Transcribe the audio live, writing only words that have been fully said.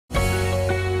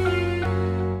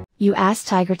You ask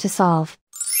Tiger to solve.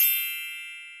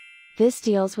 This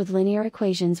deals with linear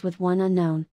equations with one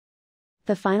unknown.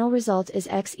 The final result is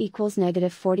x equals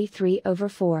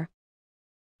 -43/4.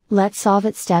 Let's solve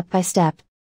it step by step.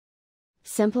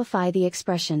 Simplify the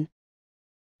expression.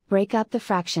 Break up the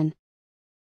fraction.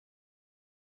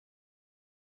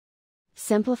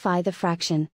 Simplify the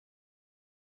fraction.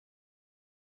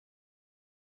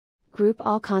 Group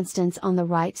all constants on the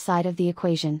right side of the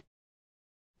equation.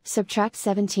 Subtract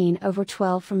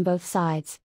 17/12 from both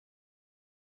sides.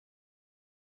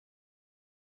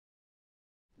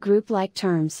 Group like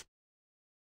terms.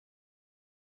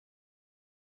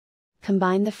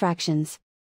 Combine the fractions.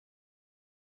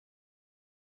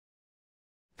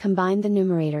 Combine the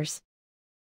numerators.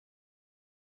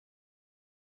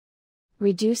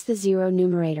 Reduce the zero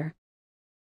numerator.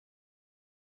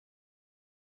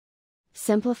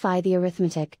 Simplify the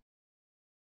arithmetic.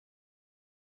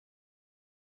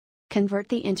 Convert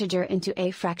the integer into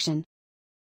a fraction.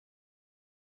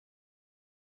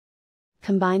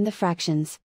 Combine the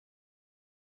fractions.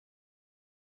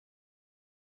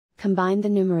 Combine the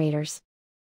numerators.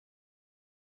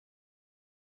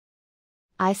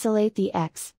 Isolate the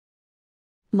x.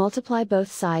 Multiply both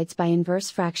sides by inverse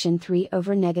fraction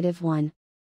 3/-1.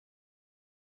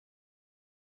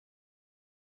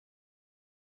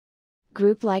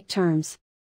 Group like terms.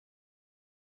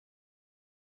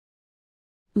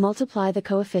 Multiply the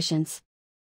coefficients.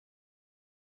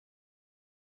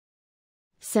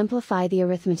 Simplify the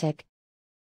arithmetic.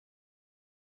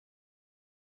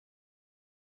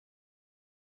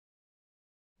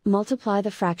 Multiply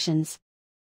the fractions.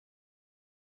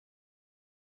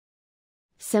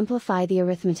 Simplify the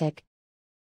arithmetic.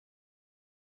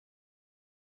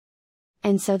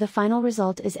 And so the final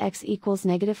result is x equals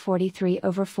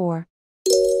 -43/4.